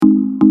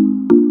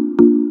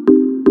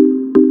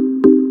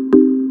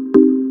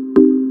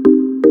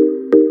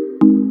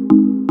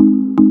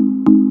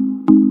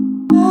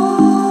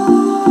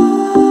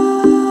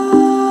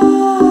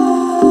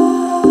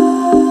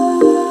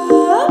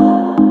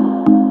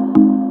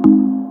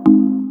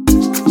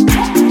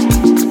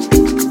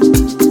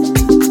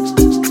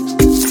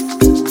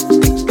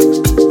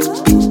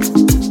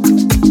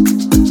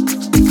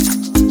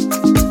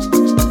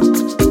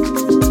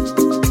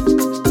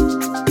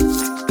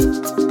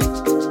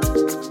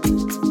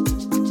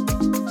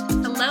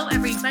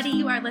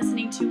are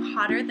listening to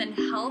Hotter Than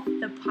Health,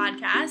 the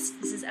podcast.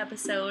 This is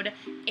episode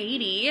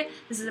 80.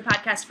 This is a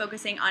podcast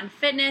focusing on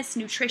fitness,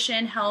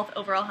 nutrition, health,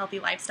 overall healthy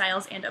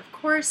lifestyles, and of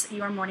course,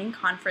 your morning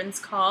conference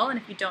call. And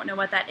if you don't know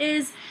what that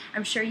is,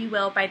 I'm sure you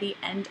will by the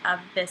end of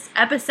this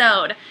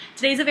episode.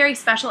 Today's a very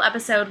special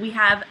episode. We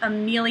have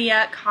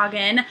Amelia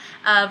Coggan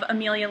of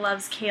Amelia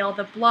Loves Kale,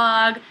 the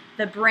blog,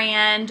 the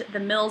brand, the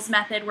Mills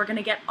method. We're going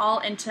to get all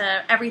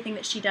into everything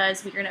that she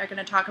does. We're going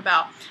to talk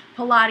about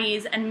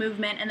Pilates and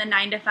movement and the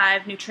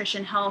 9-to-5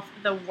 nutrition, health,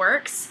 the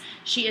works.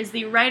 She is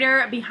the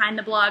writer behind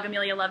the blog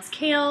Amelia Loves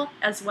Kale,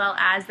 as well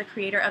as the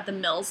creator of the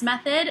Mills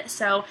method.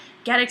 So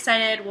get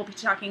excited. We'll be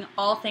talking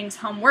all things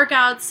home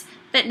workouts,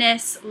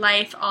 fitness,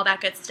 life, all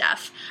that good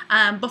stuff.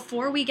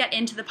 Before we get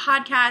into the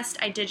podcast,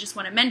 I did just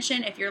want to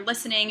mention, if you're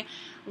listening,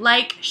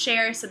 like,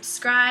 share,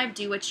 subscribe,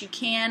 do what you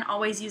can.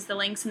 Always use the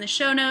links in the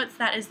show notes.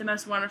 That is the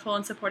most wonderful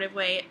and supportive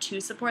way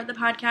to support the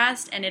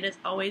podcast, and it is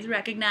always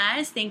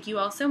recognized. Thank you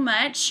all so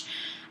much.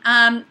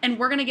 And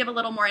we're going to give a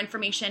little more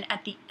information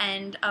at the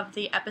end of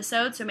the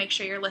episode, so make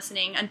sure you're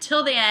listening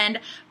until the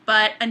end.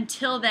 But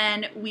until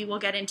then, we will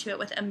get into it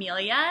with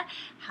Amelia.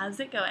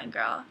 How's it going,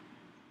 girl?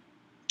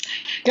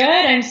 Good.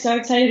 I'm so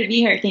excited to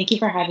be here. Thank you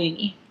for having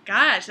me.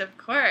 Gosh, of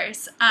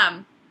course.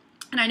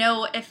 And I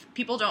know if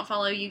people don't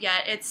follow you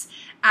yet, it's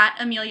at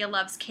Amelia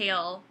Loves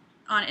Kale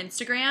on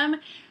Instagram.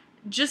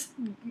 Just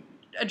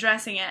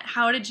addressing it,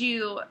 how did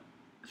you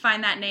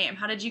find that name?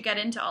 How did you get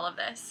into all of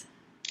this?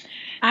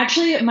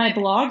 Actually, my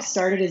blog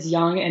started as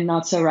Young and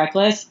Not So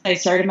Reckless. I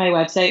started my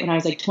website when I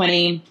was like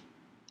 20.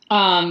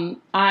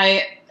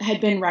 I had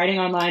been writing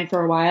online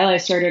for a while. I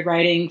started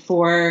writing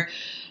for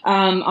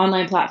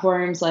online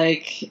platforms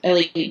like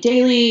Elite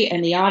Daily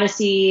and The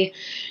Odyssey.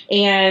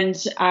 And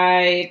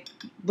I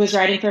was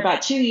writing for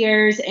about 2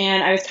 years,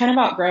 and I was kind of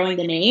outgrowing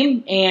the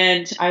name,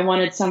 and I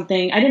wanted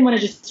something. I didn't want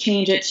to just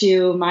change it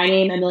to my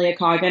name, Amelia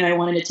Coggan. I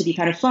wanted it to be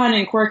kind of fun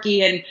and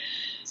quirky and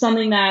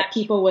something that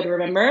people would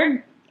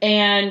remember.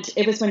 And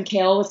it was when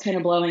kale was kind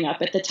of blowing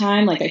up at the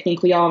time. Like, I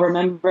think we all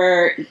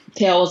remember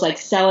kale was like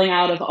selling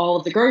out of all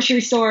of the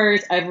grocery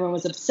stores. Everyone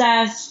was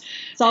obsessed.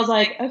 So I was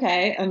like,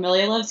 okay,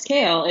 Amelia Loves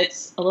Kale.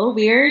 It's a little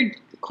weird,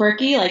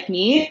 quirky like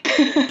me.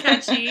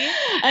 Catchy.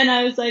 And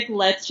I was like,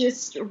 let's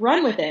just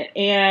run with it.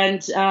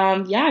 And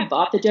I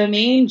bought the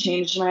domain,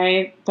 changed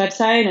my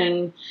website,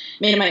 and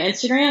made it my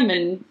Instagram,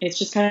 and it's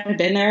just kind of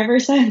been there ever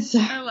since.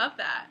 I love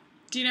that.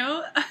 Do you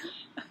know,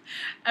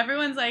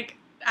 everyone's like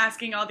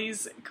asking all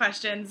these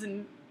questions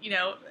and,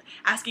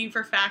 asking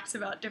for facts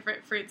about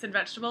different fruits and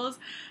vegetables.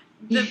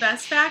 The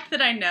best fact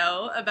that I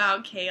know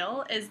about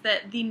kale is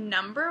that the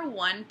number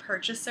one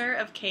purchaser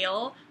of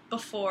kale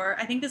before,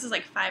 I think this is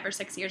like 5 or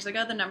 6 years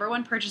ago, the number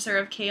one purchaser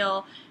of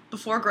kale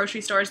before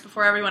grocery stores,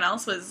 before everyone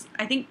else, was,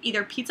 I think,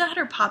 either Pizza Hut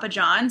or Papa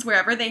John's,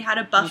 wherever they had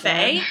a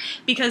buffet,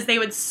 because they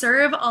would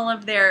serve all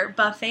of their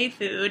buffet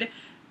food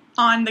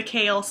on the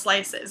kale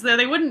slices. Though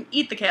they wouldn't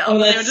eat the kale. Oh,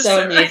 that's they would just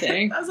so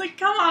amazing. I was like,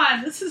 come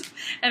on, this is...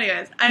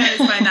 Anyways, I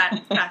always find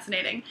that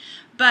fascinating.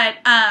 But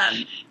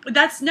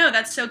that's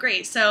so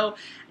great. So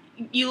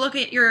you look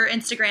at your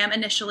Instagram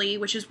initially,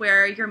 which is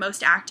where you're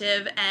most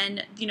active,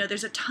 and,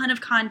 there's a ton of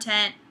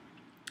content.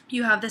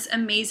 You have this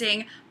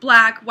amazing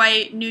black,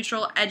 white,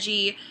 neutral,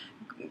 edgy,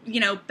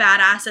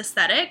 badass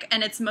aesthetic,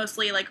 and it's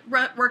mostly like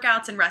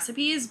workouts and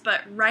recipes,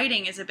 but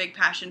writing is a big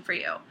passion for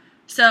you.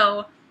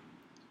 So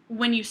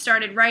when you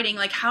started writing,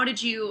 like, how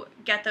did you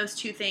get those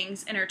two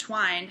things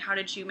intertwined? How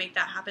did you make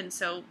that happen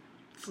so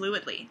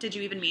fluidly? Did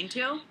you even mean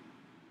to?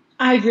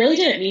 I really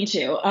didn't mean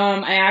to.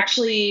 I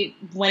actually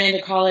went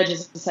into college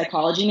as a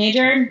psychology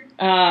major.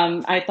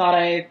 I thought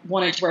I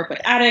wanted to work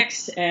with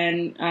addicts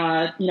and,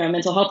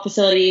 mental health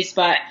facilities,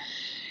 but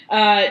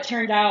it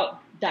turned out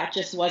that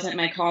just wasn't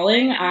my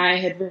calling. I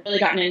had really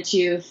gotten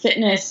into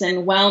fitness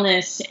and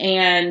wellness,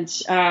 and,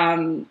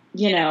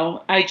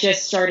 I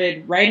just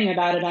started writing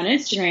about it on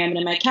Instagram and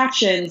in my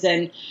captions,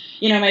 and,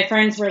 my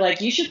friends were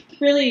like, you should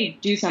really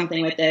do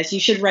something with this. You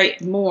should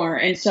write more.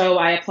 And so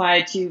I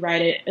applied to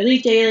write at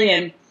Elite Daily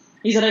and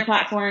these other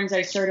platforms.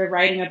 I started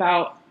writing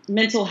about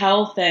mental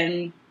health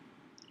and,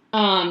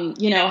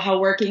 how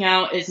working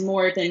out is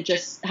more than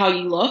just how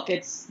you look.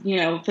 It's,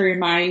 for your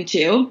mind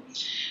too.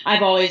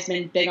 I've always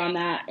been big on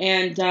that.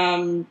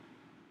 And,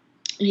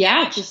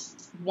 just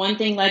one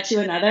thing led to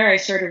another. I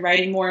started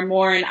writing more and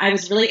more, and I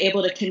was really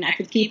able to connect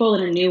with people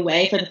in a new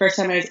way. For the first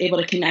time, I was able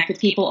to connect with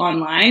people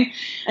online.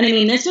 And I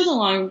mean, this was a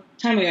long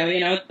time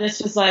ago,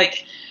 this was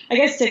like, I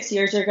guess 6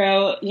 years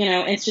ago.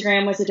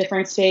 Instagram was a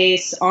different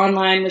space.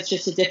 Online was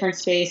just a different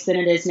space than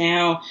it is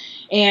now.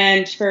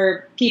 And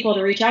for people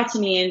to reach out to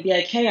me and be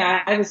like, hey,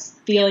 I was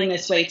feeling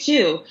this way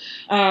too.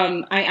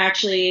 I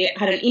actually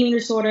had an eating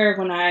disorder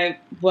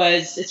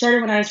it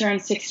started when I was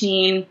around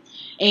 16.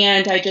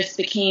 And I just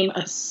became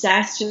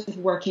obsessed with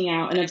working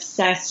out and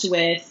obsessed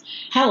with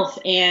health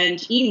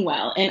and eating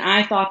well. And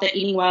I thought that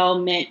eating well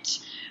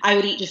meant I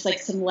would eat just like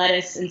some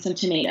lettuce and some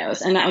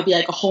tomatoes, and that would be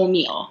like a whole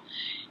meal.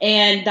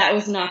 And that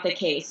was not the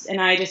case. And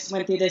I just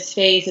went through this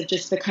phase of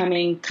just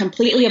becoming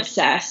completely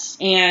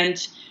obsessed.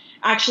 And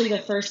actually, the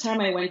first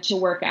time I went to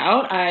work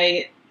out,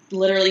 I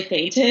literally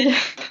fainted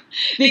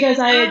because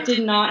I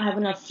did not have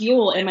enough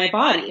fuel in my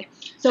body.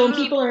 So when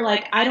people are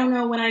like, I don't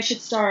know when I should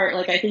start,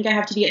 like, I think I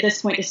have to be at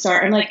this point to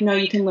start. I'm like, no,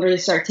 you can literally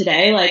start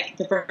today. Like,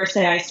 the first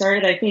day I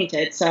started, I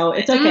fainted. So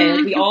it's okay.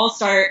 Like, we all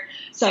start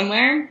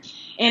somewhere.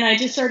 And I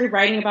just started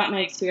writing about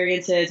my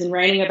experiences and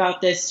writing about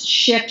this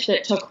shift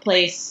that took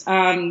place,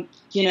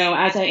 you know,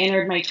 as I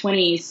entered my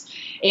 20s.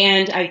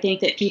 And I think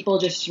that people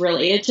just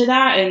related to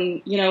that.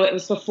 And, you know, it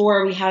was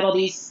before we had all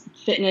these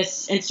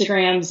fitness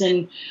Instagrams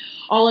and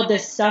all of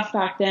this stuff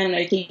back then. And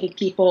I think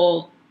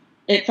people,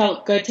 it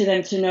felt good to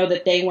them to know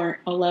that they weren't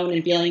alone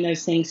in feeling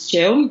those things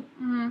too.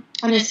 Mm-hmm.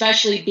 And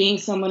especially being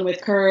someone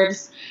with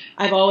curves,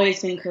 I've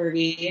always been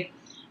curvy,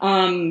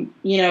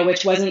 you know,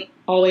 which wasn't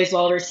always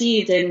well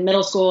received in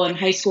middle school and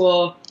high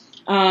school.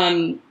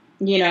 You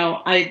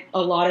know,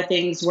 a lot of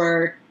things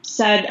were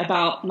said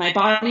about my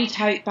body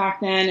type back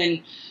then,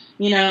 and,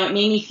 you know, it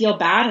made me feel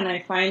bad. And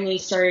I finally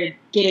started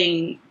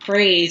getting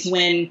praise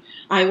when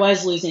I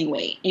was losing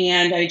weight,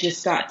 and I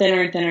just got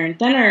thinner and thinner and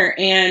thinner.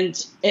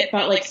 And it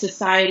felt like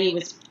society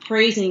was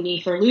praising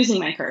me for losing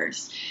my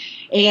curves.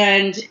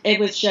 And it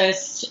was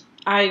just,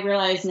 I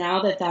realize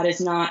now that that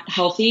is not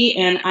healthy.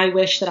 And I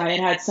wish that I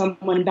had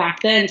someone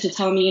back then to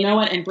tell me, you know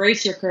what,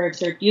 embrace your curves.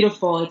 They're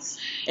beautiful.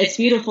 It's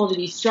beautiful to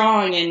be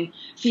strong and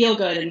feel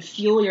good and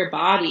fuel your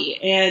body.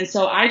 And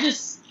so I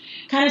just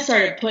kind of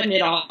started putting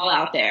it all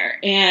out there.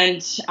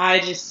 And I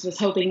just was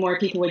hoping more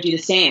people would do the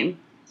same.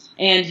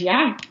 And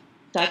yeah,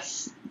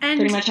 that's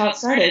pretty much how it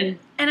started.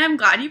 And I'm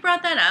glad you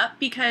brought that up,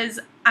 because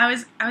I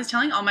was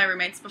telling all my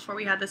roommates before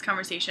we had this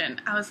conversation,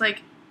 I was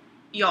like,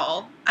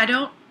 y'all, I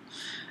don't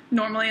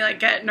normally like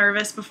get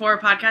nervous before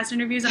podcast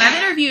interviews, and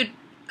I've interviewed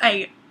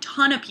a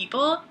ton of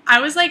people. I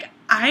was like,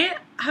 I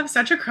have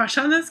such a crush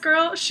on this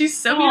girl. She's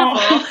so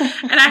beautiful.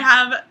 And I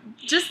have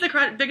just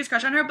the biggest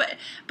crush on her.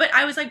 But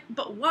I was like,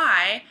 but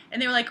why?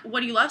 And they were like,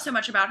 what do you love so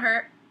much about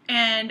her?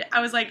 And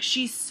I was like,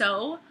 she's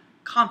so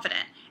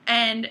confident,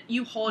 and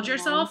you hold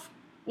yourself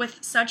with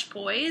such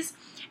poise.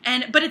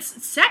 But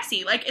it's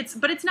sexy, like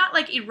but it's not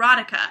like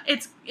erotica.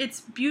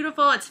 It's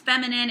beautiful, it's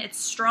feminine, it's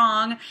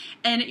strong,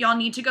 and y'all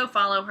need to go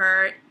follow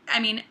her. I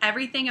mean,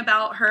 everything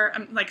about her.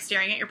 I'm like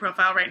staring at your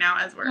profile right now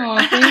as we're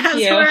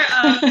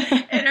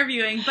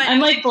interviewing. But I'm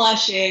like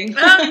blushing.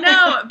 Oh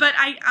no! But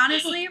I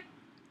honestly,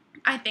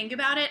 I think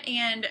about it,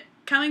 and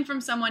coming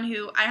from someone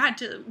who I had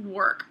to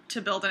work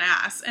to build an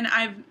ass, and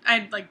I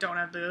like don't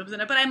have boobs in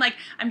it, but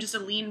I'm just a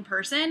lean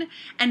person,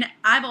 and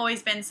I've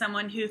always been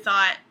someone who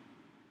thought,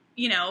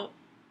 you know,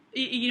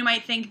 you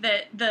might think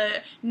that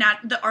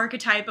the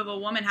archetype of a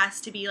woman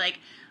has to be like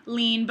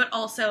lean, but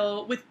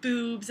also with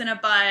boobs and a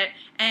butt.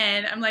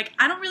 And I'm like,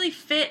 I don't really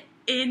fit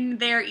in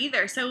there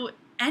either. So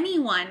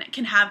anyone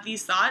can have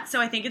these thoughts. So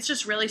I think it's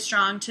just really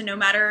strong to no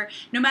matter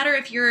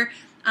if you're,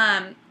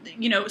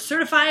 you know,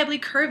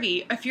 certifiably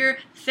curvy, if you're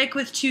thick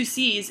with 2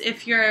 C's,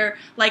 if you're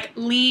like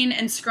lean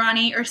and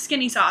scrawny or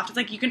skinny soft, it's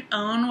like you can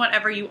own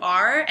whatever you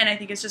are. And I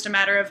think it's just a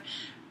matter of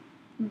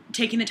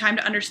taking the time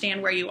to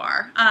understand where you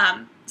are.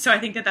 So I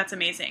think that that's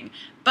amazing.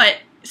 But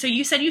so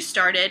you said you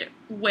started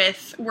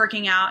with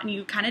working out, and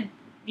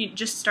you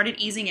just started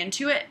easing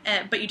into it,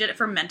 but you did it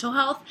for mental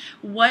health.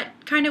 What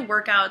kind of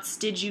workouts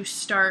did you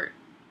start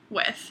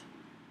with?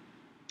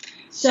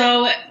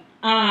 So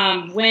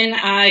when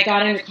I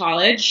got into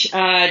college,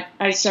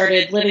 I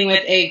started living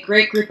with a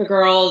great group of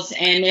girls,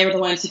 and they were the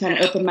ones who kind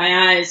of opened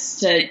my eyes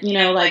to, you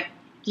know, like,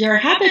 your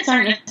habits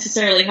aren't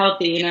necessarily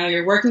healthy. You know,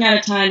 you're working out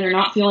a ton, you're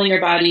not fueling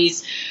your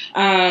bodies,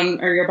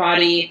 or your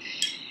body.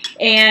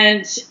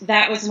 And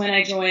that was when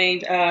I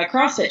joined a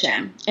CrossFit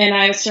gym, and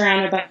I was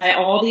surrounded by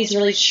all these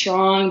really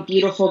strong,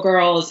 beautiful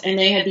girls, and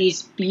they had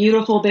these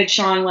beautiful, big,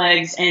 strong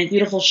legs and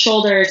beautiful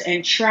shoulders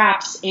and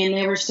traps, and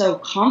they were so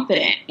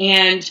confident.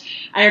 And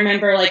I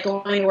remember like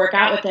going to work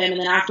out with them,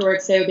 and then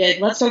afterwards they would be like,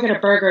 let's go get a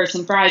burger or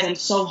some fries. I'm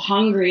so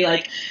hungry.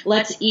 Like,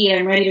 let's eat.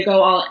 I'm ready to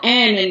go all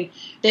in. And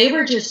they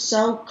were just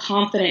so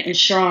confident and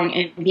strong,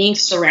 and being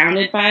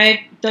surrounded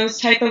by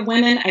those type of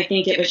women, I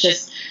think it was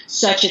just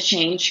such a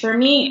change for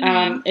me.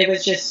 It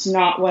was just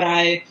not what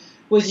I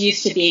was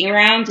used to being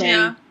around.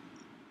 And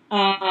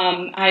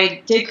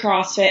I did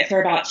CrossFit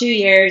for about 2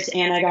 years,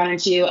 and I got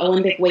into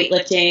Olympic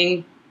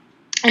weightlifting.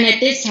 And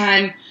at this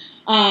time,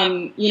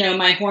 you know,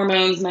 my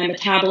hormones, my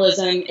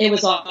metabolism, it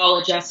was all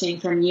adjusting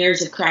from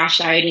years of crash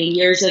dieting,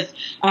 years of,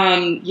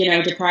 you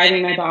know,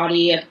 depriving my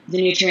body of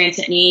the nutrients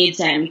it needs,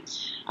 and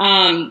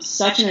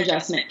such an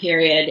adjustment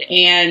period.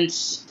 And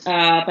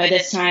by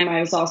this time I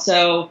was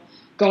also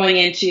going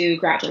into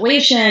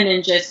graduation,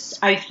 and just,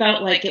 I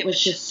felt like it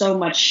was just so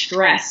much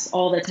stress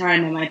all the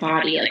time on my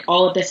body, like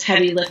all of this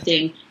heavy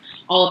lifting,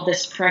 all of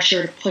this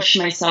pressure to push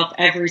myself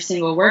every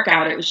single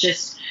workout. It was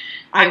just,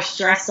 I was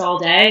stressed all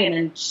day and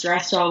then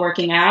stressed all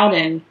working out.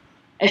 And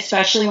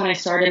especially when I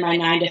started my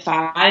 9 to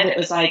 5, it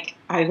was like,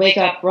 I wake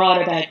up, roll out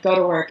of bed, go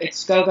to work.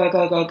 It's go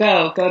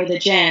to the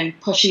gym,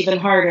 push even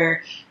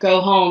harder,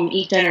 go home,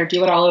 eat dinner,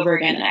 do it all over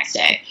again the next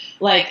day.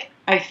 Like,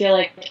 I feel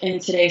like in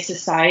today's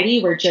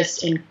society, we're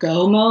just in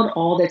go mode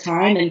all the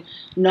time, and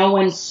no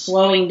one's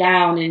slowing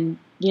down and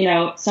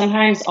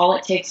sometimes all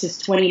it takes is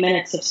 20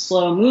 minutes of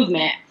slow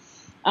movement.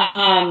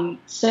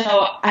 So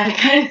I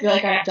kind of feel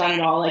like I've done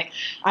it all. Like,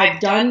 I've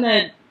done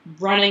the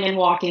running and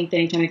walking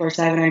thing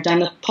 24/7. I've done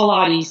the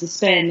Pilates, the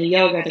spin, the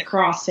yoga, the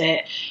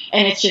CrossFit,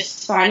 and it's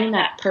just finding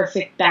that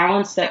perfect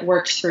balance that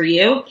works for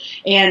you.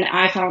 And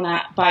I found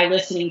that by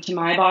listening to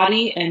my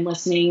body and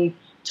listening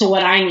to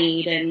what I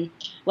need and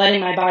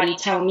letting my body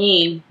tell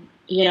me,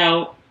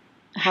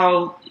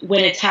 how,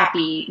 when it's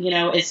happy,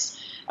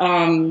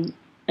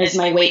 is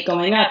my weight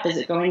going up? Is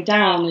it going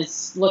down?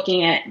 Is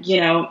looking at,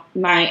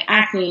 my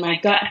acne, my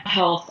gut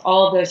health,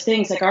 all of those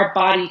things. Like, our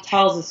body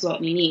tells us what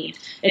we need.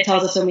 It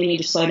tells us when we need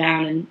to slow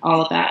down and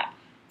all of that.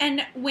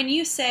 And when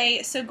you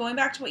say, so going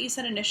back to what you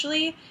said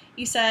initially,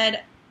 you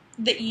said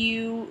that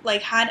you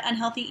had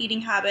unhealthy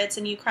eating habits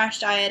and you crash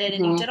dieted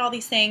and you did all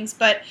these things,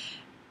 but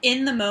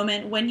in the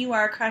moment when you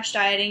are crash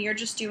dieting, you're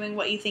just doing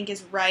what you think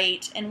is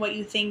right and what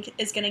you think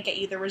is going to get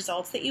you the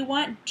results that you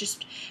want.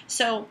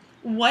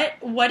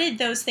 What did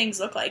those things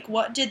look like?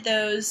 What did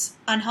those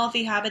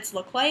unhealthy habits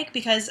look like?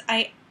 Because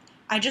I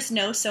just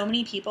know so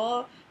many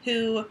people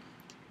who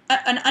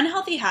an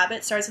unhealthy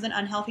habit starts with an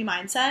unhealthy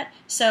mindset.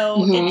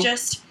 So it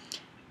just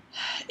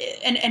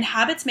and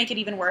habits make it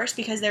even worse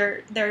because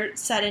they're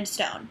set in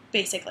stone,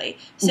 basically.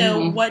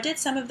 So what did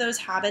some of those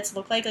habits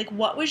look like? Like,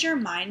 what was your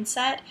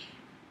mindset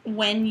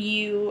when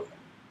you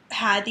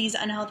had these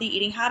unhealthy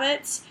eating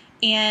habits?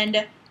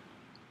 And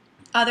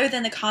other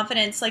than the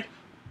confidence,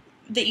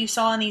 that you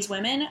saw in these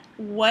women,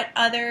 what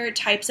other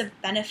types of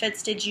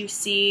benefits did you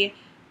see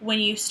when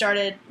you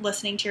started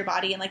listening to your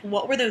body? And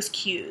what were those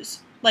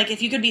cues?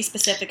 If you could be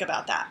specific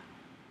about that.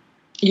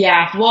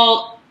 Yeah.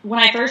 Well, when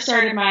I first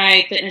started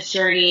my fitness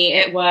journey,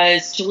 it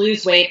was to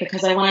lose weight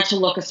because I wanted to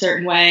look a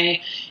certain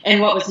way. And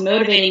what was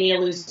motivating me to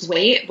lose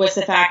weight was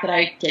the fact that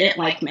I didn't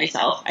like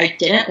myself. I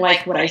didn't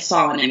like what I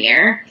saw in the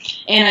mirror.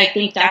 And I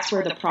think that's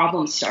where the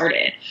problem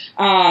started.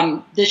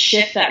 The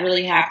shift that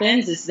really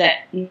happens is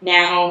that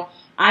now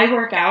I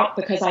work out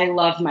because I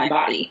love my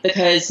body,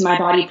 because my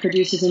body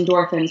produces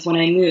endorphins when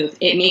I move.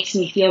 It makes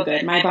me feel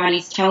good. My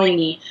body's telling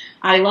me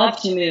I love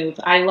to move.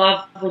 I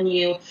love when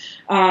you,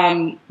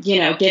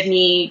 give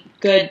me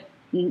good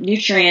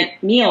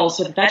nutrient meals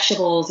with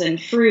vegetables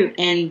and fruit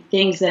and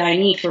things that I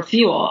need for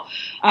fuel.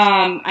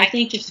 I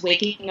think just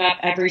waking up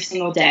every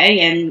single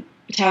day and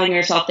telling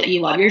yourself that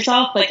you love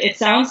yourself, it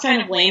sounds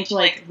kind of lame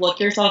to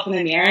look yourself in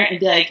the mirror and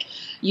be like,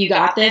 you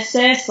got this,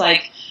 sis.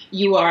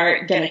 You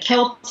are going to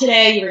kill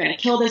today. You're going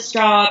to kill this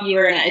job.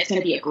 It's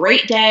going to be a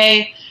great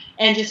day.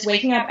 And just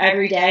waking up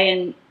every day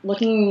and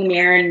looking in the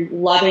mirror and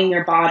loving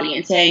your body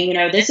and saying,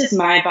 this is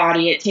my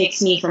body. It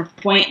takes me from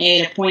point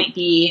A to point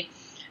B,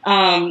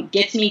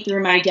 gets me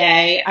through my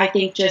day. I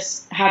think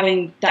just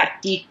having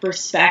that deep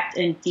respect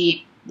and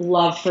deep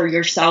love for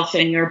yourself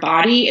and your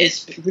body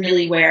is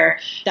really where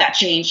that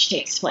change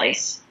takes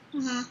place.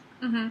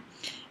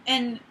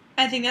 And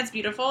I think that's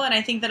beautiful. And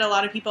I think that a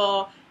lot of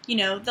people,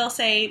 they'll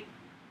say,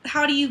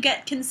 how do you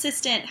get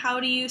consistent? How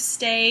do you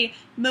stay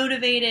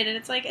motivated? And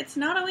it's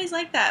not always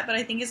like that. But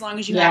I think as long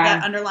as you have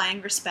that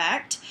underlying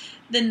respect,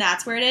 then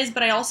that's where it is.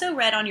 But I also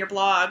read on your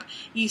blog,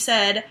 you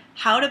said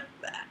how to,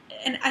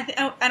 and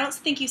I don't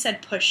think you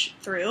said push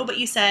through, but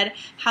you said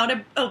how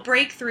to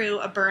break through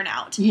a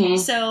burnout.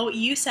 So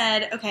you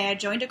said, okay, I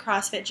joined a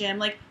CrossFit gym.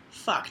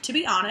 To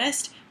be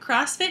honest,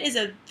 CrossFit is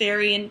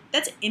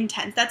that's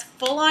intense. That's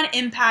full on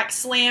impact,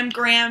 slam,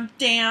 gram,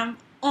 damn.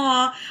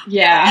 All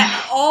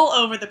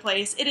over the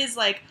place. It is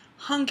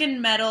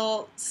hunkin'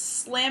 metal,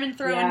 slamming,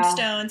 throwing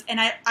stones. And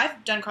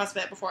I've done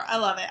CrossFit before. I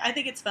love it. I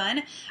think it's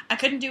fun. I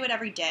couldn't do it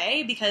every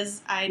day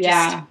because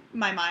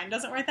my mind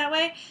doesn't work that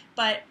way.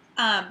 But,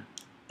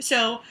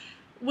 so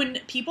when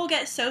people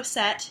get so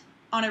set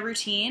on a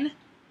routine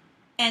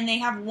and they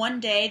have one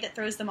day that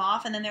throws them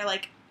off and then they're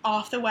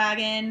off the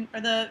wagon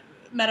or the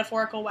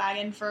metaphorical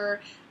wagon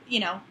for,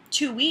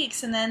 2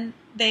 weeks and then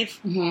they've,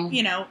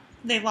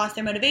 they've lost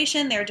their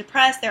motivation, they're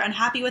depressed, they're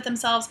unhappy with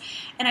themselves.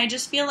 And I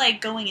just feel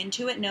like going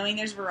into it, knowing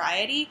there's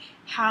variety,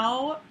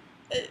 how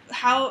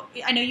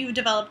I know you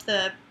developed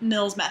the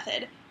Mills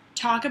method.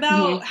 Talk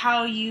about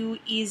how you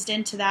eased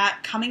into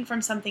that coming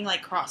from something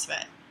like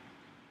CrossFit.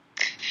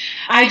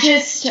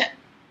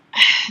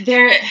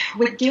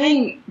 With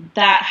doing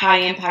that high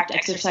impact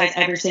exercise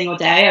every single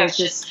day,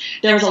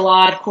 there was a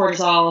lot of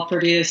cortisol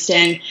produced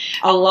and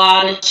a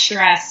lot of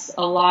stress,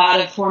 a lot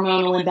of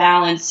hormonal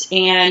imbalance.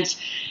 And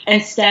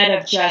instead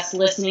of just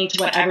listening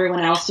to what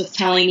everyone else was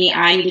telling me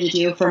I needed to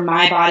do for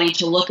my body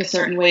to look a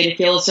certain way, to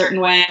feel a certain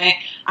way,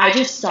 I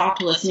just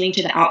stopped listening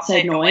to the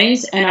outside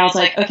noise. And I was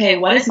like, okay,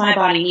 what does my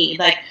body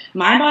need?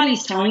 My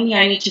body's telling me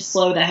I need to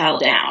slow the hell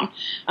down.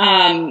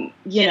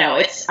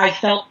 I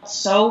felt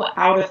so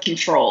out of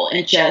control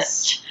and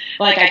just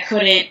I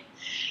couldn't.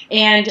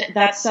 And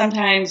that's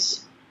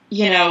sometimes,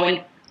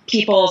 when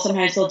people,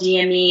 sometimes they'll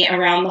DM me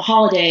around the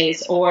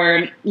holidays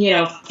or,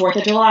 4th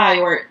of July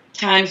or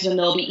times when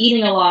they'll be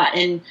eating a lot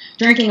and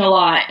drinking a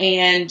lot.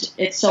 And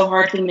it's so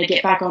hard for them to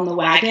get back on the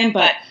wagon.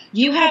 But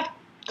you have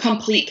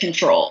complete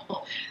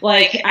control.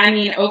 Like, I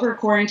mean, over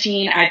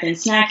quarantine, I've been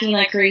snacking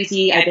like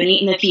crazy. I've been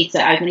eating the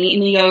pizza. I've been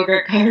eating the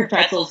yogurt covered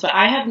pretzels, but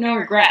I have no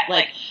regret.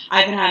 Like,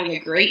 I've been having a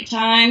great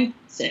time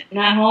sitting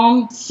at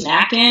home,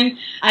 snacking.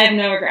 I have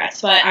no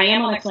regrets, but I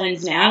am on a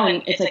cleanse now,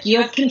 and it's like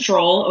you have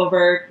control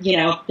over, you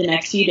know, the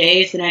next few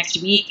days, the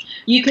next week.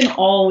 You can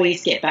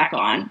always get back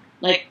on.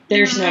 Like,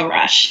 there's no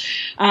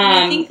rush.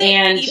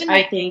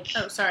 I think...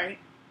 Oh, sorry.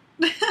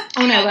 Oh,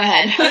 no, go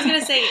ahead. I was going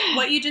to say,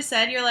 what you just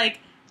said, you're like,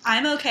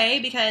 I'm okay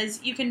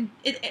because you can,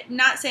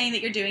 not saying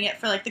that you're doing it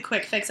for like the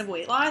quick fix of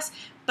weight loss,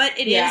 but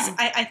it is,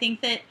 I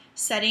think that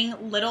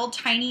setting little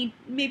tiny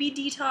maybe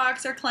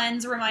detox or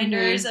cleanse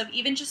reminders of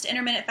even just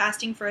intermittent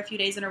fasting for a few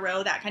days in a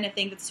row, that kind of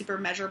thing that's super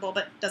measurable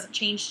but doesn't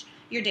change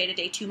your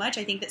day-to-day too much.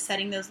 I think that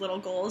setting those little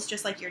goals,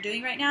 just like you're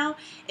doing right now,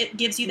 it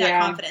gives you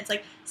that confidence.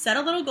 Like, set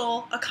a little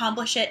goal,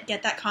 accomplish it,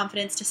 get that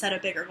confidence to set a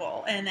bigger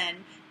goal, and then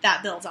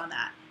that builds on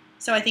that.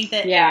 So I think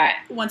that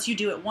once you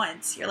do it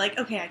once, you're like,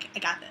 okay, I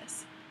got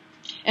this.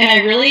 And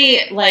I really,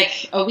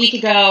 like, a week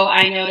ago,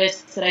 I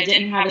noticed that I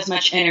didn't have as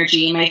much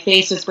energy. My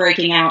face was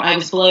breaking out. I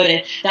was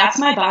bloated. That's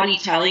my body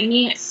telling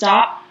me,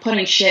 stop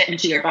putting shit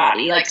into your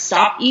body. Like,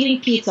 stop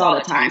eating pizza all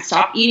the time.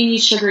 Stop eating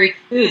these sugary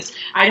foods.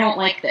 I don't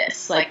like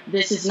this. Like,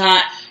 this is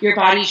not, your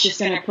body's just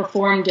going to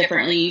perform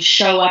differently. You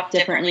show up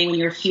differently when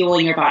you're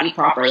fueling your body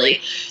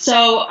properly.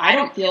 So I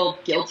don't feel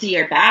guilty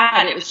or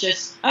bad. It was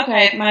just,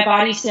 okay, my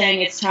body's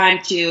saying it's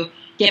time to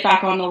get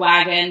back on the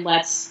wagon.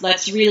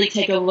 Let's really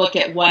take a look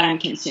at what I'm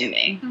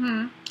consuming.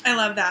 Mm-hmm. I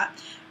love that.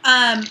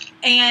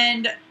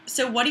 And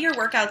so what do your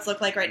workouts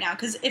look like right now?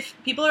 Because if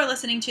people are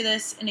listening to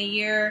this in a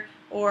year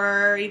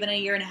or even a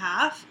year and a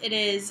half, it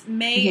is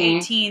May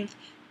 18th,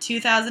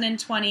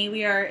 2020.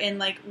 We are in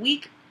like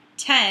week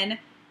 10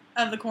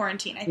 of the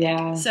quarantine, I think.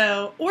 Yeah.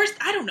 So, or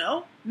I don't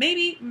know,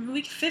 maybe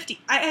week 50.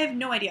 I have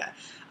no idea.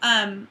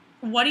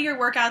 What do your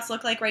workouts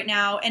look like right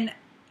now? And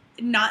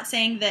not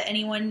saying that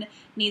anyone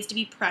needs to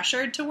be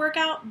pressured to work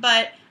out,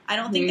 but I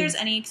don't think there's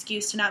any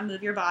excuse to not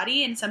move your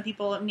body, and some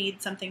people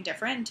need something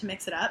different to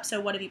mix it up. So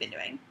what have you been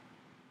doing?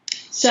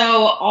 So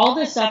all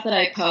the stuff that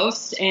I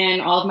post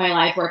and all of my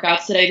live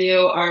workouts that I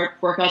do are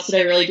workouts that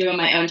I really do in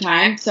my own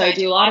time. So I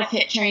do a lot of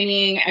HIIT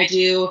training. I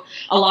do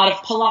a lot of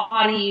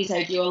Pilates.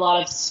 I do a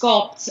lot of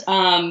sculpt.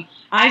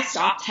 I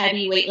stopped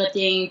heavy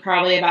weightlifting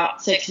probably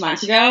about 6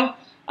 months ago.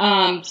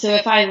 So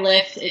if I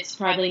lift, it's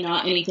probably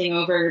not anything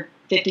over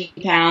 50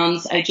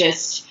 pounds. I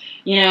just,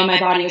 you know, my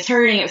body was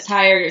hurting. It was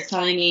tired. It was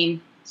telling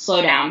me,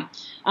 slow down.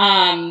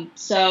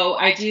 So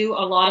I do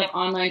a lot of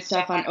online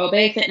stuff on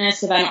Obey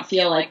Fitness if I don't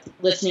feel like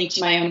listening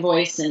to my own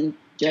voice and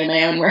doing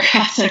my own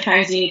workouts.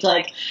 Sometimes you need to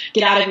like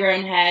get out of your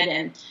own head,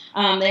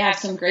 and they have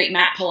some great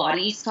mat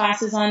Pilates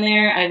classes on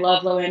there. I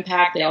love low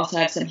impact. They also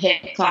have some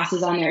HIIT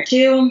classes on there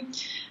too.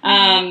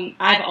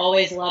 I've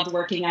always loved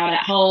working out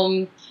at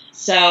home.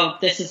 So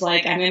this is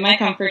like, I'm in my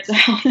comfort zone.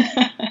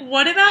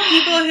 What about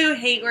people who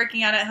hate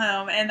working out at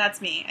home? And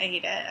that's me. I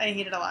hate it. I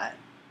hate it a lot.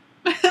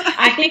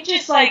 I think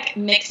just like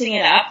mixing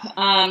it up,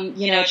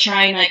 you know,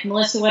 trying like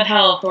Melissa Wood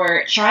Health,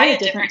 or try a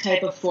different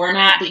type of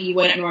format that you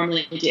wouldn't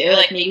normally do.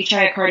 Like maybe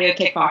try a cardio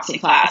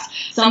kickboxing class,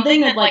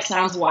 something that like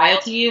sounds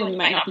wild to you and you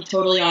might not be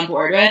totally on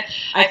board with.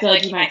 I feel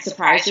like you might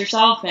surprise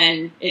yourself,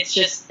 and it's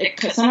just,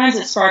 sometimes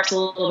it sparks a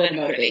little bit of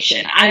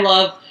motivation. I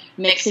love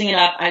mixing it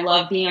up. I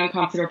love being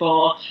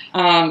uncomfortable.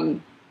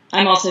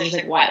 I'm also just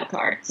like wild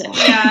card. So.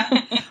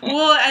 Yeah.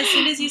 Well, as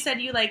soon as you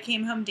said you like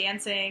came home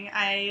dancing,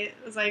 I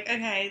was like,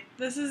 okay,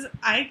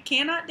 I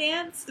cannot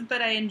dance,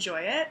 but I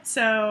enjoy it.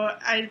 So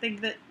I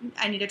think that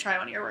I need to try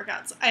one of your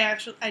workouts.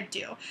 I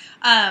do.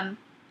 Yeah.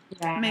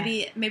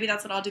 Maybe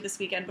that's what I'll do this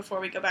weekend before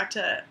we go back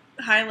to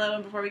high-low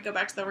and before we go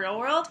back to the real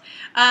world.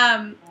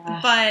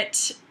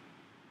 But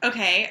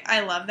okay,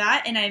 I love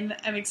that, and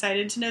I'm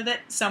excited to know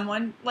that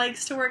someone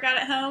likes to work out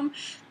at home.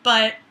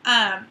 But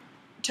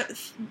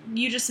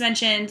you just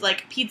mentioned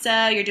like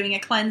pizza. You're doing a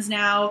cleanse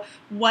now.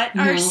 What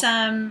are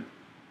some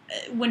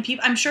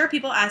I'm sure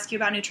people ask you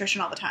about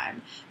nutrition all the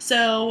time.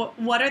 So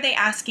what are they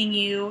asking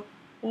you?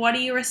 What are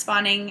you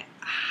responding?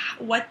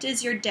 What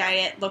does your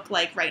diet look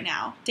like right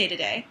now, day to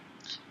day?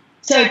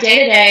 So day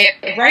to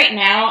day, right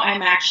now,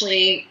 I'm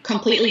actually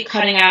completely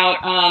cutting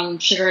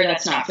out sugar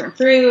that's not from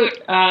fruit.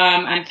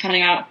 I'm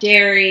cutting out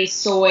dairy,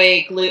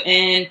 soy,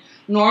 gluten.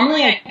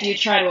 Normally, I do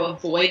try to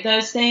avoid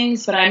those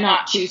things, but I'm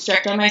not too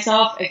strict on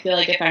myself. I feel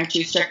like if I'm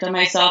too strict on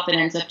myself, it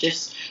ends up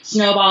just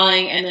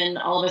snowballing, and then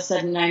all of a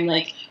sudden, I'm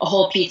like a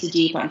whole pizza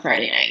deep on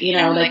Friday night. You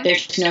know, like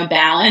there's no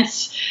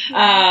balance.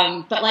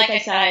 But like I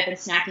said, I've been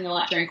snacking a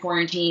lot during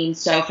quarantine,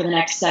 so for the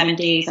next 7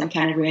 days, I'm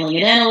kind of reeling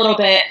it in a little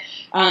bit.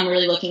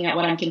 Really looking at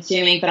what I'm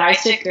consuming, but I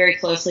stick very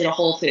closely to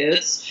whole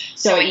foods.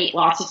 So I eat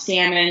lots of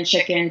salmon,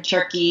 chicken,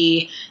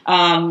 turkey,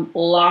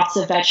 lots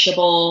of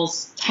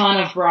vegetables, ton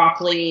of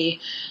broccoli.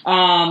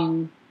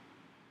 I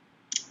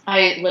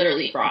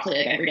literally eat broccoli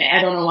like every day.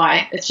 I don't know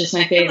why. It's just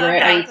my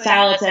favorite. I eat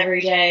salads every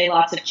day,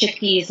 lots of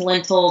chickpeas,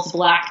 lentils,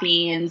 black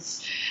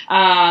beans,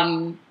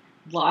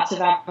 lots of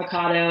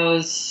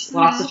avocados,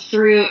 lots of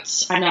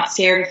fruit. I'm not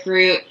scared of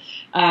fruit.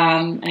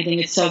 I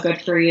think it's so good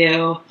for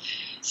you.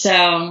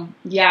 So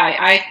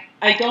yeah,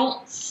 I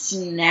don't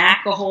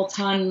snack a whole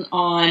ton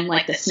on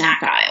like the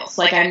snack aisles.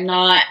 Like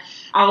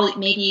I'll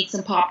maybe eat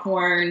some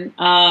popcorn,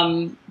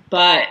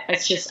 but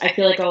it's just, I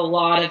feel like a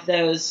lot of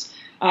those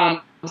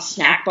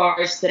snack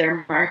bars that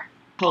are marked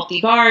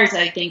healthy bars,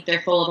 I think they're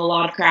full of a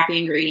lot of crappy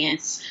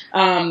ingredients.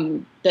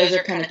 Those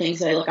are kind of things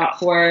that I look out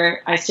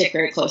for. I stick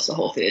very close to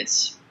Whole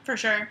Foods. For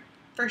sure.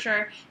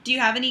 Do you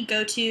have any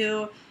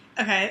go-to?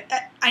 Okay,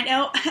 I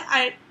know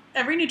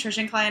every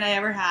nutrition client I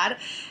ever had,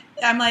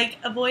 I'm like,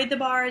 avoid the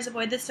bars,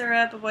 avoid the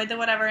syrup, avoid the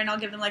whatever, and I'll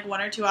give them like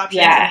one or two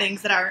options of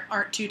things that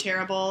aren't too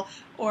terrible,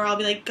 or I'll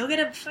be like, go get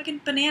a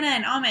fucking banana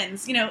and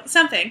almonds,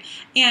 something.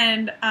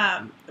 And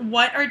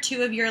what are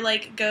two of your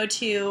like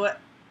go-to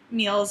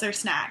meals or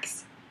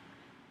snacks?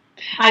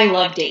 I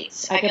love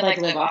dates. I could like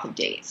live off of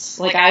dates.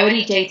 Like I would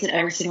eat dates at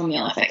every single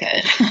meal if I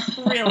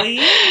could. Really?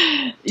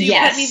 Do you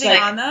put anything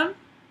on them?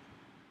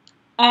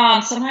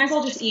 Sometimes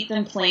I'll just eat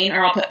them plain,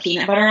 or I'll put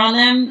peanut butter on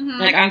them. Mm-hmm.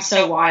 Like, I'm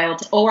so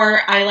wild.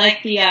 Or I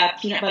like the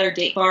peanut butter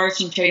date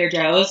bars from Trader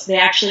Joe's. They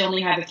actually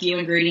only have a few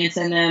ingredients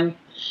in them.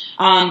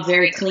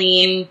 Very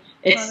clean.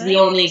 It's the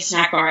only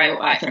snack bar I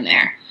buy from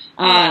there.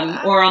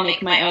 Or I'll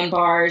make my own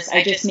bars.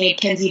 I just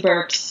made Kenzie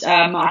Burke's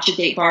matcha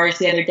date bars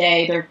the other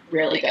day. They're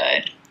really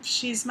good.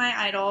 She's my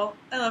idol.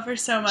 I love her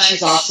so much.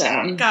 She's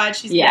awesome. God,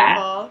 she's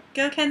beautiful.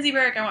 Go Kenzie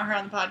Burke. I want her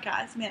on the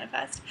podcast.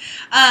 Manifest.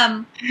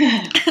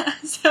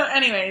 So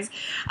anyways,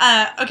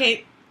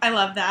 okay, I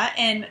love that.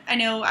 And I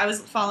know I was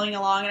following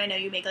along, and I know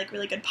you make like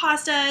really good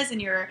pastas,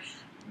 and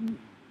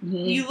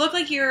you look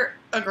like you're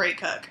a great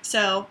cook.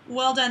 So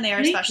well done there,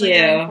 especially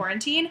during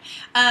quarantine.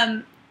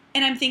 And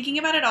I'm thinking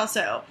about it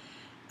also.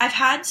 I've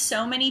had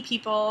so many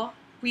people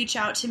reach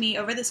out to me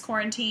over this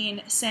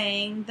quarantine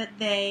saying that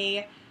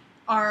they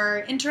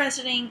are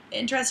interested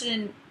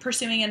in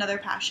pursuing another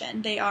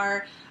passion. They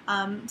are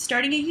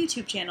starting a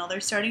YouTube channel.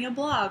 They're starting a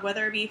blog,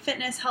 whether it be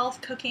fitness,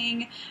 health,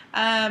 cooking.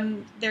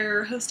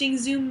 They're hosting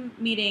Zoom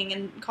meeting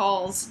and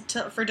calls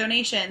for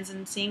donations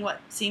and seeing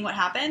what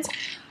happens.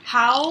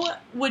 How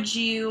would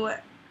you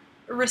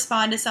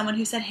respond to someone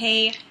who said,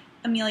 "Hey,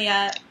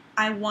 Amelia,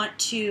 I want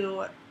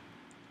to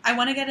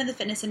get in the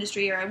fitness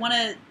industry, or I want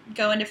to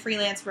go into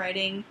freelance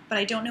writing, but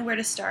I don't know where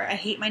to start. I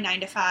hate my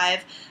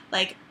 9-to-5.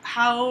 Like,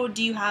 how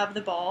do you have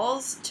the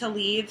balls to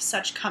leave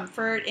such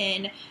comfort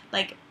in,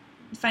 like,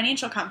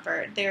 financial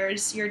comfort?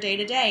 There's your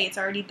day-to-day. It's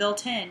already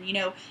built in.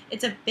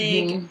 It's a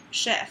big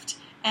shift.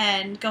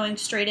 And going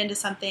straight into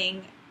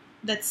something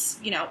that's,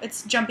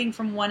 it's jumping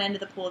from one end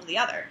of the pool to the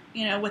other,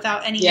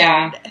 without any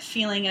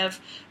feeling of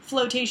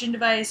flotation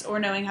device or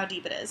knowing how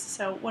deep it is.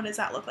 So what does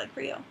that look like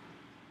for you?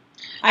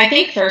 I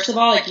think, first of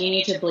all, like, you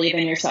need to believe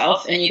in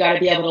yourself, and you got to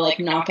be able to, like,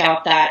 knock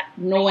out that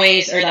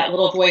noise or that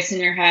little voice in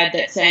your head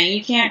that's saying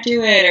you can't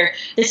do it, or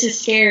this is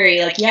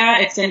scary. Like, yeah,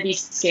 it's going to be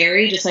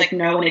scary. Just, like,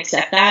 know and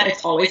accept that.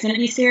 It's always going to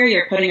be scary.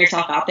 You're putting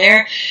yourself out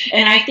there.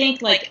 And I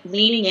think, like,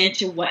 leaning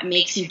into what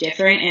makes you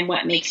different and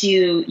what makes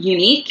you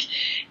unique,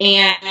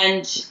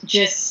 and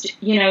just,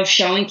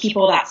 showing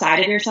people that side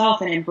of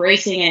yourself and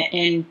embracing it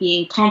and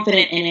being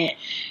confident in it,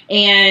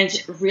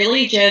 and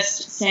really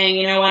just saying,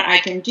 you know what, I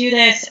can do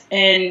this,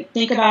 and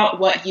think about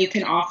what you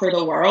can offer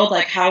the world.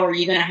 Like, how are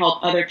you going to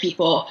help other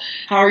people?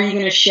 How are you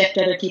going to shift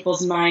other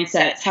people's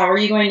mindsets? How are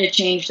you going to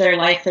change their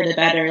life for the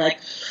better? Like,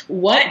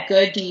 what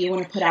good do you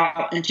want to put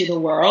out into the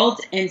world,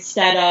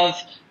 instead of,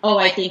 oh,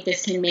 I think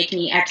this can make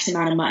me X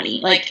amount of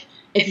money? Like,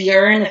 if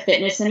you're in the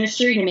fitness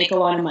industry to make a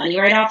lot of money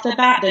right off the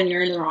bat, then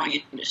you're in the wrong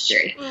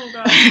industry. Oh,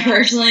 God.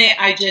 Personally,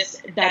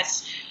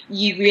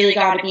 you really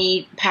got to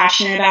be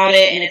passionate about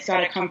it, and it's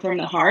got to come from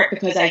the heart,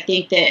 because I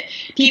think that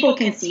people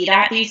can see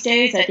that these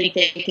days. I think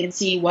they can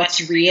see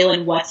what's real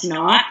and what's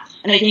not.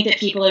 And I think that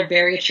people are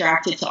very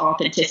attracted to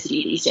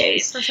authenticity these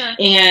days. For sure.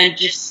 And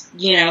just,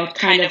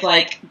 kind of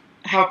like,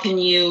 how can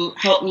you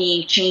help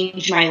me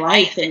change my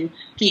life? And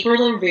people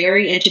are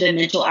very into the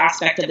mental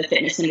aspect of the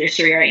fitness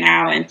industry right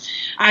now. And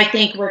I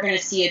think we're going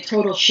to see a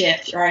total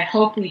shift, or I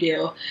hope we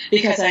do,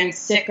 because I'm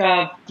sick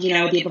of,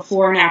 the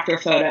before and after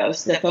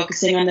photos, the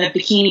focusing on the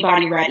bikini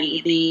body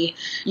ready,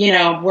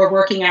 we're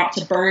working out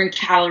to burn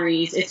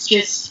calories.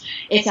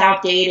 It's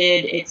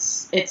outdated.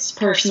 It's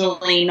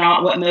personally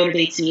not what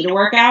motivates me to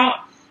work out.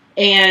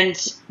 And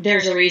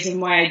there's a reason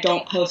why I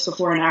don't post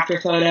before and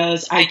after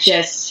photos.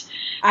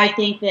 I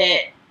think that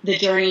the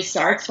journey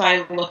starts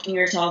by looking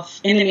yourself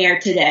in the mirror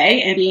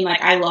today and being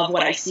like, I love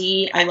what I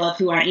see. I love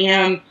who I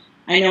am.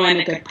 I know I'm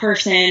a good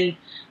person,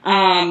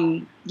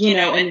 and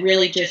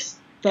really just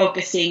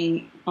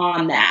focusing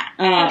on that.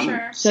 For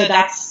sure. So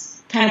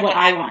that's kind of what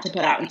I want to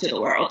put out into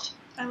the world.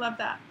 I love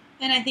that.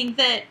 And I think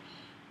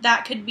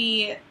that could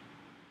be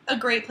a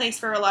great place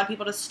for a lot of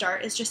people to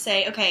start, is just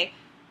say, okay,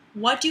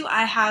 what do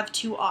I have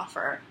to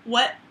offer?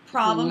 What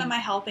problem am I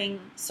helping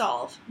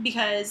solve?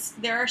 Because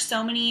there are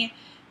so many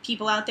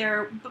people out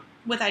there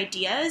with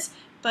ideas,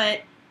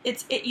 but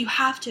you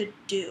have to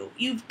do.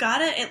 You've got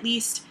to at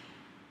least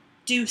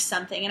do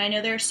something. And I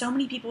know there are so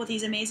many people with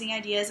these amazing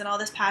ideas and all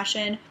this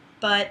passion,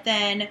 but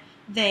then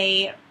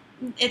they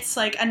it's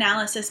like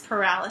analysis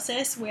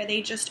paralysis, where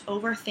they just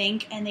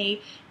overthink and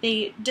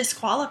they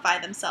disqualify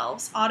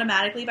themselves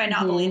automatically by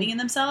not believing in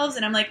themselves.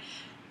 And I'm like,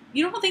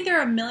 you don't think there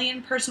are a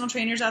million personal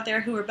trainers out there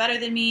who are better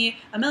than me,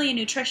 a million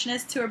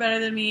nutritionists who are better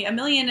than me, a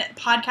million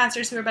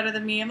podcasters who are better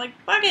than me? I'm like,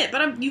 fuck it.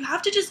 But you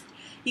have to just,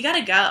 you got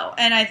to go.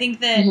 And I think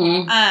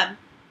that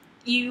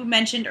you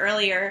mentioned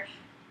earlier,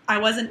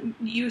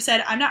 you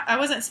said I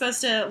wasn't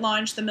supposed to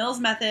launch the Mills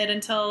method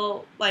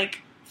until like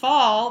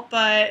fall,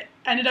 but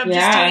ended up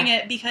just doing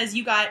it because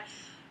you got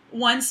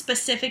one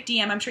specific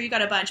DM. I'm sure you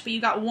got a bunch, but you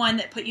got one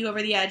that put you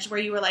over the edge where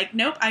you were like,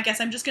 nope, I guess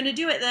I'm just going to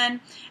do it then.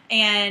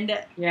 And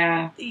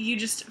you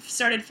just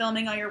started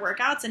filming all your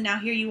workouts, and now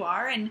here you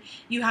are, and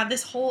you have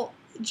this whole,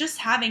 just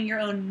having your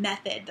own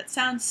method that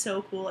sounds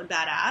so cool and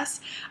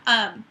badass.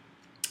 I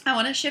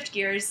want to shift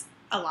gears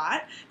a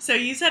lot. So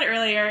you said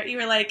earlier, you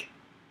were like,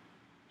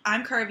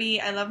 I'm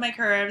curvy, I love my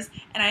curves,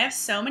 and I have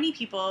so many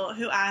people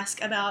who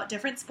ask about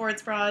different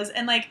sports bras,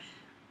 and like,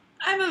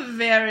 I'm a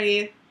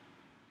very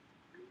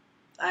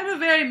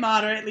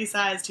moderately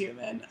sized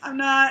human. I'm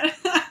not,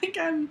 I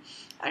got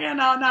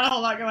not a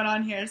whole lot going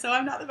on here, so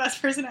I'm not the best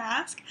person to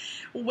ask.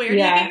 Where do you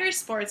get your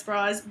sports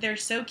bras? They're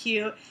so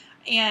cute.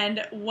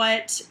 And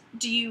what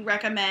do you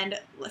recommend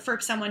for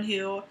someone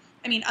who,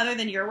 I mean, other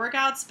than your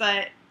workouts,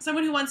 but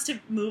someone who wants to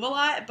move a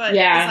lot, but is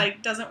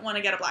like, doesn't want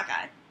to get a black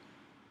eye?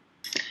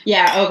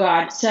 Yeah. Oh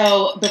God.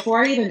 So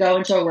before I even go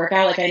into a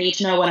workout, like I need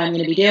to know what I'm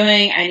going to be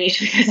doing.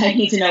 Because I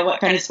need to know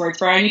what kind of sports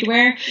bra I need to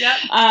wear.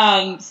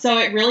 Yep. So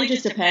it really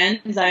just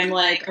depends. I'm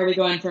like, are we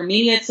going for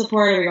immediate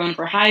support? Are we going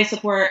for high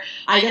support?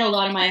 I get a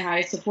lot of my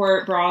high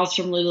support bras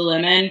from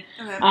Lululemon.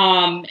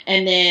 Okay.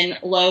 And then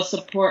low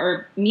support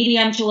or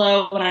medium to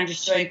low when I'm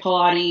just doing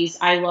Pilates.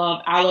 I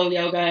love Alo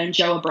Yoga and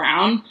Joa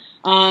Brown.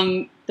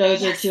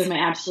 Those are two of my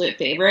absolute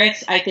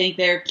favorites. I think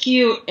they're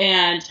cute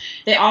and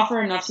they offer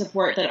enough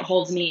support that it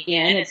holds me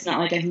in. It's not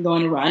like I can go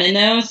on a run in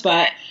those,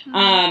 but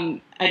I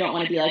don't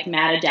want to be like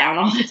matted down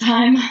all the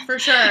time. For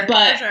sure.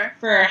 But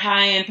for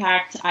high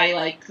impact, I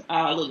like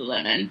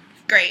Lululemon.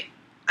 Great.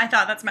 I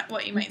thought that's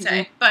what you might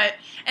say. But,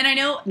 and I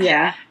know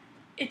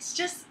it's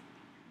just,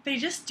 they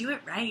just do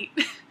it right.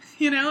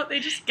 You know, they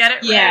just get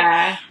it right.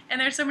 Yeah.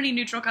 And there's so many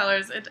neutral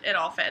colors. It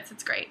all fits.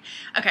 It's great.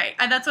 Okay.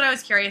 And that's what I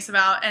was curious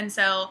about. And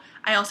so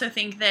I also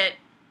think that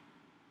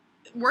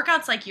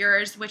workouts like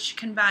yours, which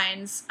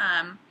combines,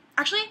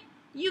 actually,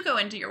 you go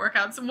into your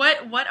workouts.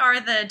 What are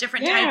the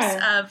different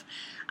types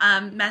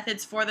of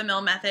methods for the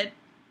Mill method?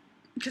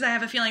 Because I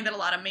have a feeling that a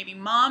lot of maybe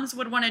moms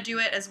would want to do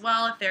it as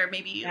well. If they're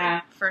maybe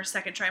for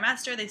second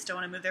trimester, they still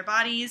want to move their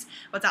bodies.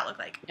 What's that look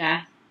like?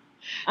 Yeah.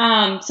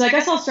 So I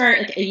guess I'll start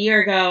like a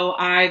year ago.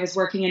 I was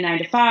working a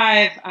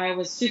 9-to-5. I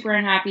was super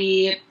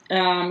unhappy,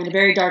 in a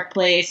very dark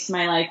place.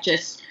 My life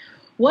just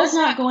was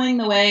not going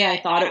the way I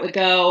thought it would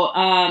go.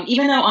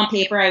 Even though on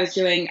paper I was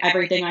doing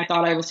everything I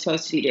thought I was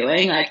supposed to be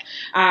doing. Like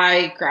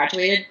I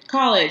graduated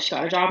college,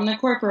 got a job in the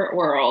corporate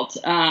world.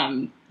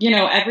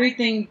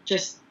 Everything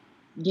just,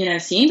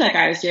 seemed like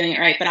I was doing it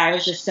right, but I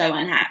was just so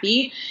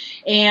unhappy.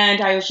 And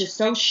I was just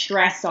so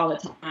stressed all the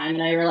time.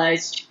 And I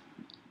realized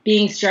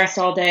being stressed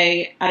all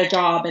day at a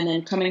job and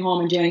then coming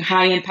home and doing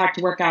high impact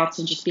workouts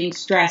and just being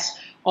stressed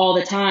all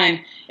the time,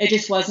 it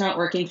just was not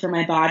working for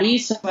my body.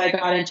 So I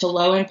got into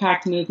low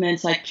impact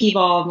movements like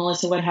P-Ball,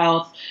 Melissa Wood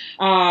Health,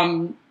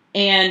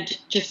 and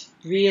just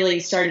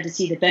really started to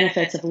see the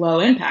benefits of low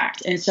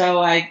impact. And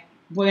so I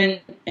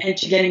went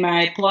into getting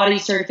my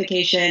Pilates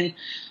certification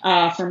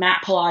for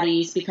Mat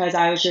Pilates because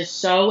I was just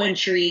so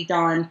intrigued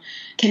on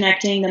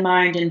connecting the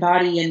mind and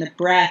body and the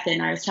breath,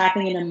 and I was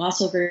tapping into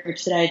muscle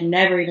groups that I had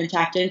never even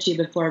tapped into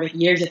before with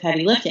years of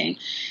heavy lifting.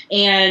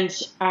 And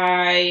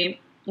I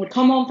would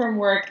come home from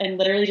work and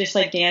literally just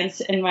like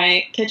dance in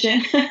my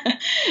kitchen,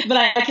 but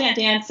I can't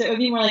dance. So it would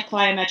be more like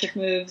plyometric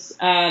moves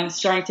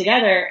strung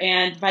together.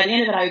 And by the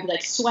end of it, I would be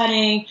like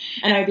sweating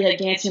and I would be like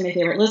dancing to my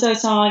favorite Lizzo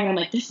song. And I'm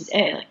like, this is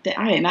it. Like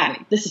I am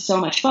having, this is so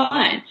much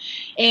fun.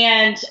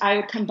 And I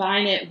would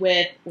combine it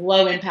with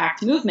low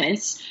impact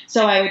movements.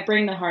 So I would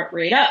bring the heart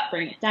rate up,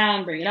 bring it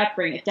down, bring it up,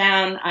 bring it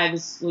down. I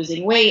was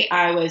losing weight.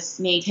 I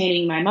was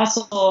maintaining my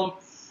muscle.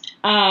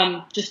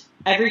 Just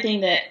everything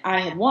that I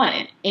had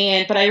wanted.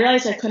 But I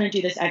realized I couldn't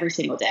do this every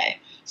single day.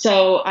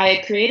 So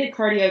I created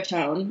Cardio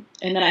Tone,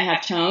 and then I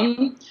have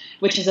Tone,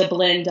 which is a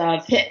blend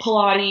of HIIT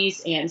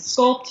Pilates and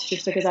Sculpt,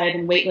 just because I had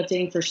been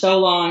weightlifting for so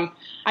long.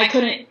 I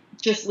couldn't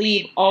just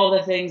leave all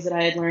the things that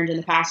I had learned in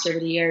the past over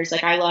the years.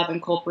 Like I love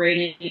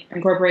incorporating,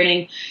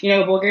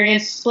 Bulgarian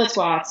split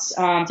squats,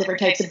 different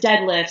types of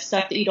deadlifts,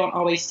 stuff that you don't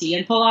always see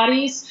in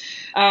Pilates,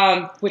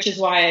 which is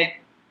why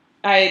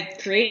I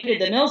created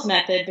the Mills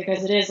method,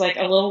 because it is like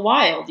a little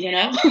wild,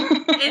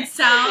 It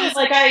sounds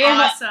like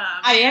awesome.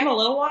 I am a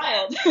little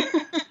wild.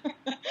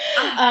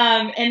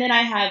 And then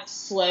I have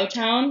Slow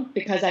Tone,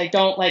 because I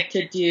don't like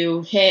to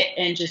do HIIT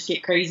and just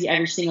get crazy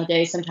every single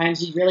day.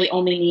 Sometimes you really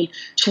only need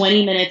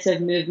 20 minutes of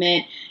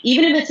movement.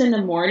 Even if it's in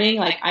the morning,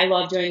 like I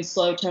love doing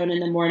Slow Tone in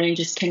the morning,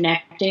 just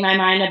connecting connecting my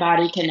mind and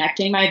body,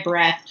 connecting my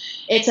breath.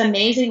 It's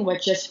amazing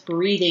what just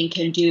breathing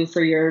can do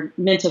for your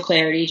mental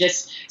clarity.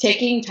 Just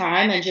taking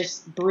time and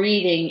just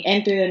breathing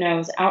in through the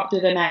nose, out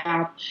through the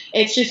mouth.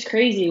 It's just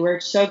crazy. We're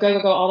so go,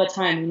 go, go all the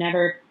time. We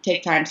never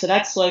take time. So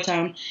that's slow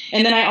tone.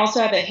 And then I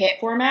also have a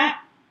HIIT format,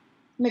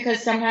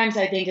 because sometimes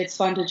I think it's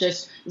fun to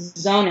just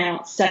zone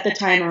out, set the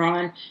timer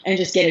on, and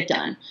just get it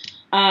done.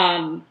 So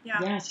I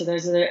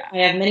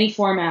have many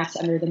formats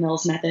under the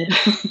Mills method.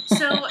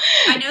 So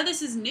I know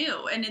this is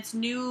new, and it's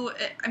new.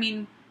 I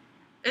mean,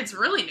 it's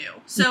really new.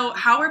 So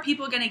how are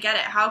people going to get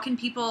it? How can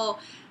people,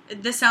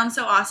 this sounds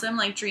so awesome,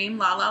 like Dream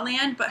La La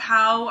Land, but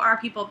how are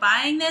people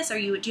buying this? Do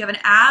you have an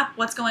app?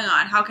 What's going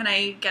on? How can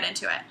I get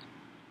into it?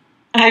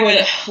 I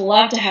would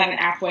love to have an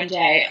app one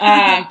day,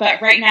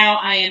 but right now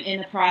I am in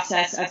the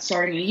process of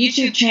starting a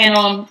YouTube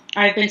channel.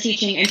 I've been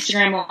teaching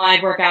Instagram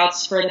live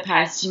workouts for the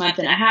past month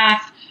and a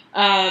half.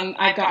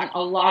 I've gotten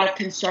a lot of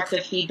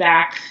constructive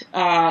feedback,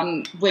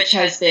 which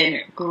has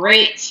been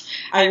great.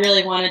 I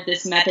really wanted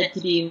this method to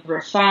be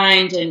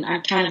refined, and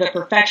I'm kind of a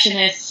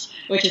perfectionist,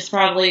 which is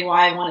probably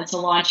why I wanted to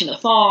launch in the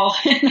fall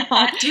and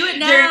not do it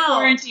now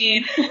during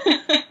quarantine.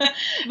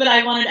 But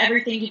I wanted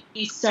everything to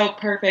be so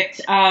perfect.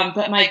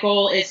 But my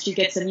goal is to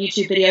get some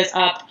YouTube videos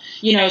up,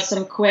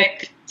 some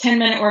quick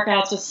 10-minute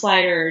workouts with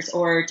sliders,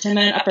 or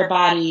 10-minute upper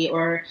body,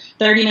 or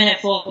 30-minute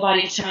full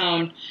body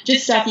tone,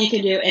 just stuff you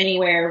can do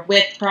anywhere,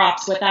 with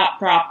props, without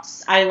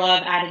props. I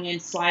love adding in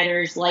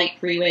sliders, light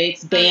free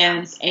weights,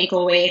 bands,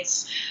 ankle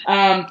weights,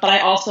 but I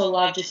also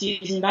love just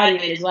using body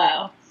weight as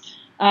well.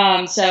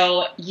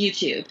 So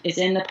YouTube is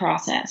in the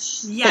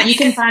process. Yes. But you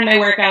can find my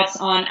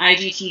workouts on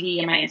IGTV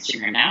and my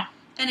Instagram now.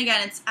 And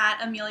again, it's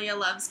at Amelia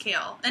Loves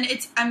Kale. And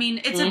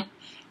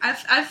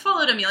I've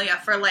followed Amelia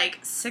for like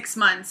 6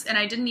 months, and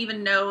I didn't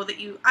even know that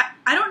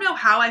I don't know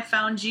how I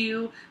found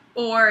you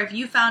or if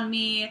you found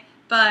me,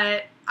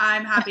 but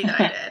I'm happy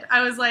that I did.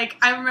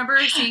 I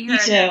remember seeing her. Me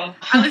too.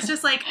 I was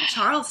just like,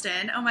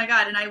 Charleston, oh my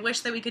God. And I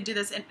wish that we could do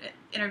this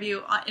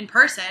interview in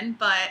person,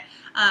 but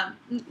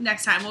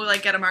next time we'll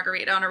get a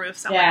margarita on a roof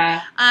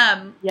somewhere.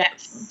 Yeah.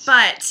 Yes.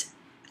 But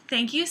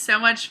thank you so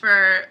much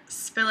for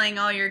spilling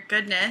all your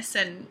goodness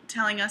and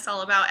telling us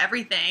all about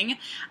everything.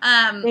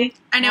 I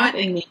know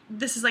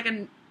this is like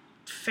a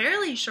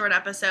fairly short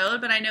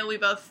episode, but I know we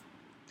both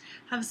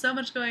have so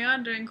much going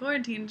on during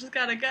quarantine. Just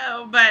gotta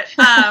go. But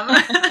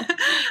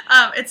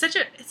it's such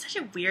a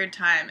weird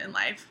time in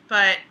life.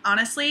 But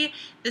honestly,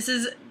 this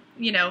is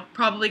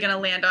probably gonna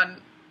land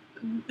on.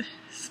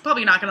 It's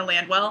probably not gonna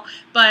land well.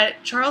 But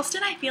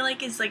Charleston, I feel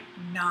like, is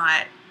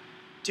not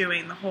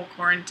doing the whole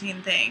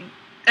quarantine thing.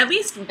 At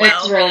least well.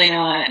 It's really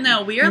not.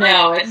 No, we are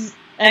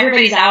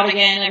everybody's out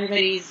again.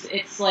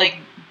 It's like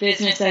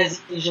business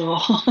as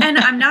usual. And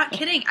I'm not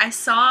kidding. I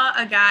saw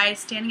a guy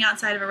standing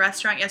outside of a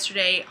restaurant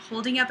yesterday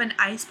holding up an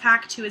ice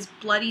pack to his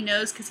bloody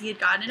nose because he had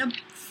gotten in a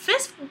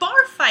fist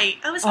bar fight.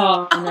 I was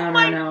God. Oh, no.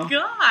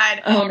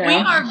 We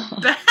are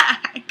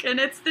back, and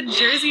it's the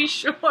Jersey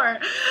Shore.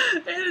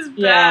 It is bad.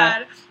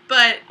 Yeah.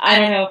 But I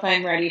don't know if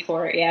I'm ready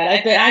for it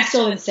yet. I've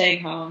still been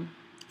staying home.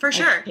 For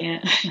sure. I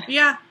can't.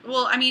 Yeah.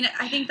 Well, I mean,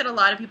 I think that a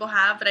lot of people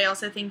have, but I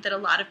also think that a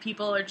lot of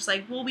people are just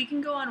like, well, we can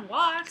go on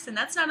walks, and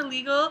that's not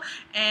illegal.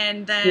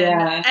 And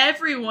then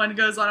everyone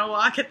goes on a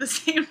walk at the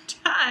same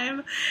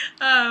time.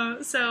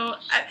 So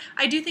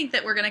I do think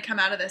that we're going to come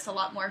out of this a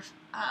lot more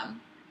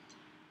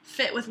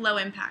fit with low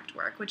impact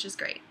work, which is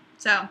great.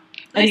 So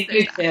I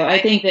do too. I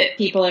think that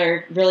people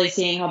are really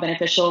seeing how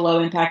beneficial low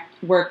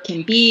impact work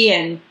can be,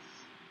 and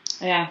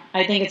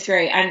I think it's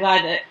great. I'm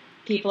glad that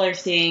people are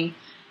seeing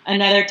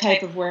another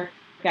type of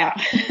workout.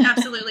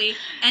 Absolutely.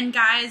 And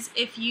guys,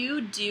 if you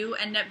do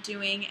end up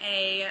doing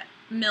a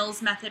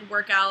Mills Method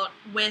workout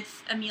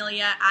with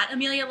Amelia at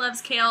Amelia Loves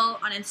Kale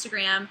on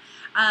Instagram,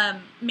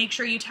 make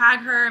sure you tag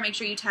her, make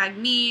sure you tag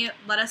me,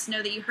 let us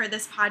know that you heard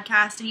this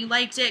podcast and you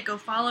liked it. Go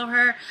follow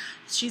her.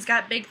 She's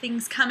got big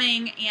things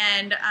coming,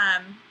 and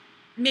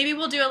maybe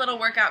we'll do a little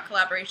workout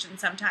collaboration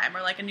sometime,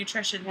 or like a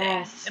nutrition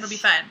thing. It'll be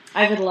fun.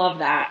 I would love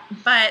that.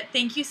 But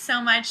thank you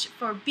so much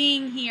for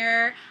being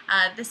here.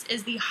 This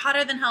is the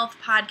Hotter Than Health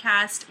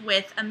podcast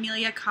with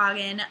Amelia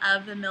Coggin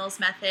of the Mills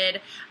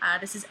Method.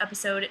 This is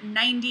episode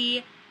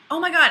 90. Oh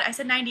my God, I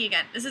said 90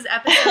 again. This is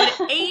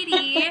episode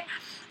 80.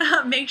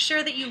 Make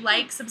sure that you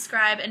like,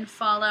 subscribe, and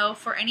follow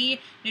for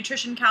any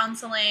nutrition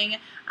counseling,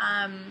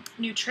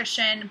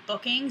 nutrition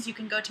bookings. You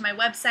can go to my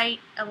website,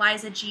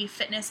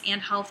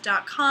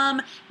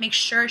 elizagfitnessandhealth.com. Make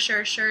sure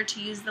to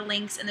use the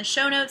links in the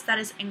show notes. That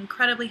is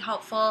incredibly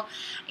helpful.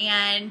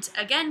 And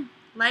again,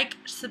 like,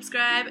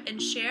 subscribe, and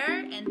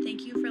share. And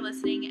thank you for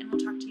listening, and we'll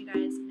talk to you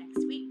guys